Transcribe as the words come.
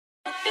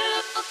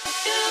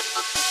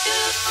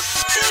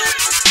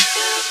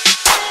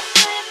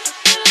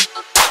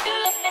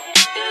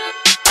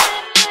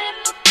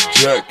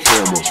Jack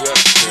Camel.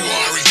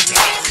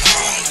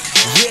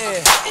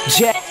 Yeah,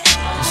 Jack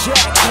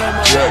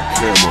Hammer. Jack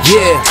Camel.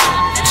 Yeah.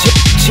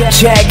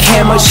 Jack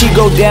Hammer, she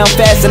go down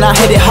fast and I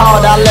hit it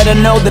hard. I let her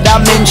know that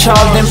I'm in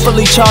charge, then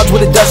fully charged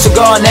with a Dutch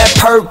cigar and that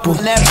purple.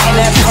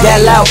 That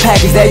loud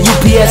package, that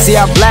UPS, see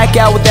I black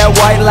out with that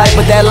white light,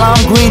 but that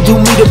lime green do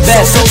me the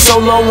best.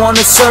 So low on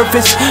the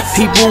surface,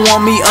 people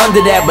want me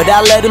under that, but I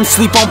let them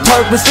sleep on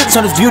purpose.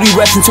 Turn this beauty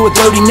rest into a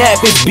dirty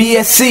nap, it's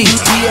BSC.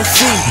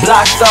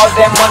 Block stars,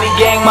 that money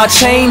gang, my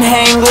chain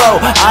hang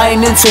low. I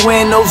ain't into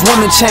wearing those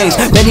women chains.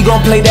 Then he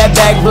gon' play that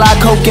back block,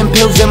 coke and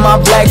pills in my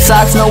black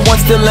socks. No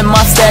one still in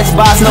my stats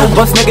box. No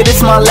bus, nigga,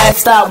 this my last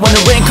stop. When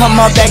the rain come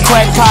out, that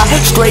crack pot,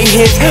 straight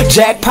hits,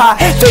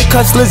 jackpot. Fake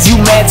hustlers, you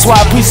mad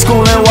twat.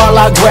 Preschooling while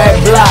I grab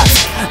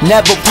blocks,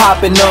 never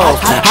popping off.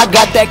 I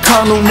got that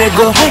Colonel,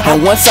 nigga,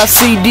 and once I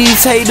see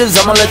these haters,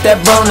 I'ma let that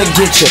burner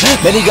get you.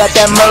 Then he got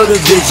that murder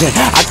vision.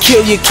 I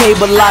kill your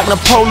cable lock,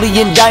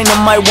 Napoleon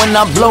Dynamite. When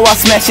I blow, I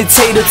smash your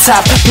tater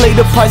top. Play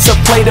the price or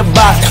play the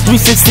box.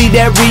 360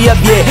 that re-up,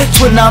 yeah.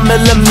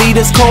 29mm,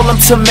 call him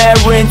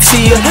Tamara and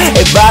Tia.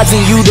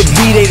 Advising you to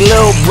be they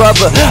little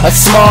brother, a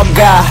small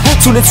guy.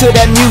 Tune into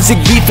that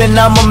music beef and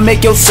I'ma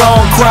make your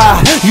song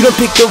cry. You done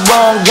picked the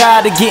wrong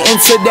guy to get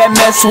into that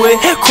mess with.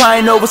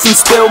 Crying over some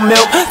spilled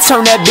milk,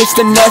 turn that bitch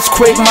to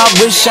Nesquik. My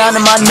wrist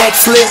shining, my neck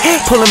slit.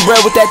 Pulling bread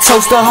with that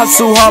toaster,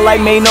 hustle hard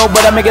like Mano,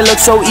 but I make it look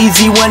so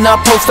easy when I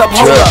post up.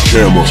 Hold up.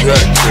 Camel.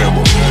 Jack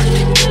Camel.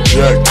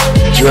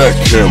 Jack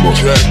Camel.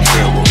 Jack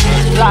Camel.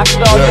 Block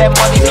star, that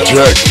money gang.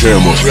 Jack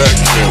Camel. Jack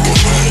Camel.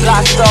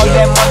 Block star,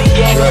 that money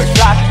gang.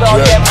 Block star,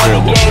 that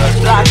money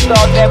gang. Block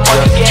star, that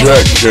money gang.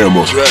 Jack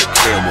Camel. Jack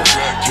Camel.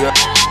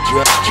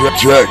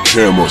 Jack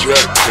Camel. Jack Camel.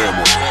 Jack Camel.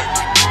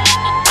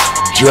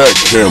 Jack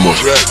Camel.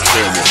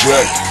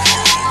 Jack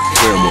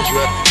Camel.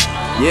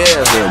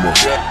 Yeah. Camel.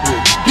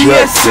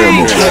 BSC.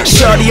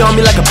 Shorty on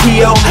me like a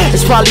PO.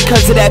 It's probably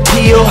cause of that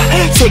PO.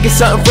 Taking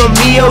something from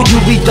Mio. You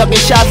be ducking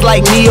shots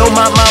like Neo.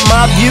 My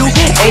view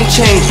ain't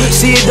changed.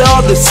 See it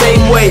all the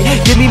same way.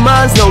 Give me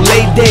mines, no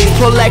late days.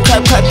 Pull that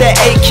cut that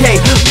AK.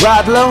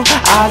 Ride low,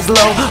 eyes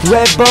low.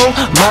 Red Bull,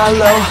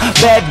 Milo.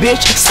 Bad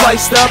bitch,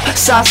 spiced up,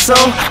 Sasso.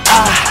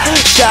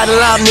 Shot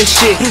around this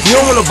shit. You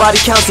don't want no body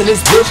counts in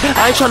this bitch.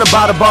 I ain't tryna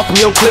buy the bar from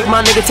your clique.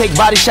 My nigga take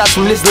body shots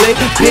from this lick,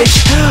 bitch.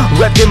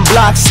 Reppin'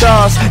 block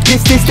stars.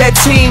 This that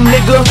team,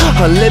 nigga.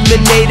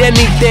 Eliminate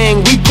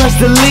anything, we press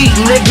delete,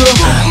 nigga.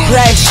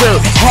 Black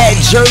shirt, hat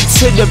jerk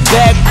to the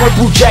back,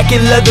 purple jacket,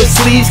 leather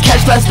sleeves,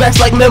 catch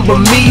flashbacks like remember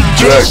me,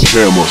 bitch. Jack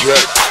Camel.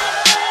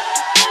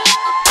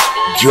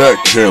 Jack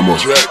Camel.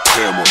 Jack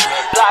Camel.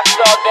 Block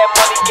star, that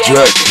money gang.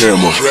 Jack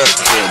Camel. Jack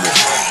Camel.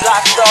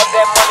 Block star,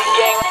 that money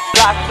gang.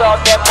 Block star,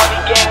 that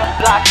money gang.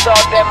 Block star,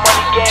 that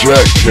money gang.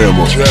 Jack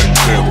Camel. Jack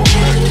Camel.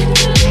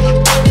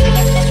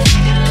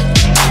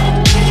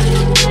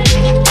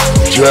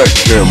 Jack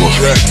Camel.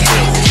 Jack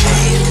Camel.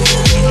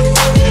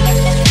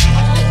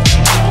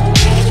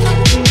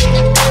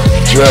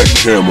 Jack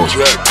Camel.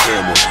 Jack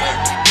Camel.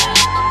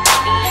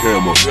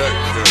 Camel. Jack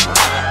Camel.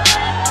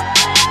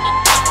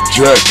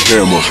 Jack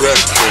Camel. Jack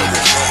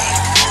Camel.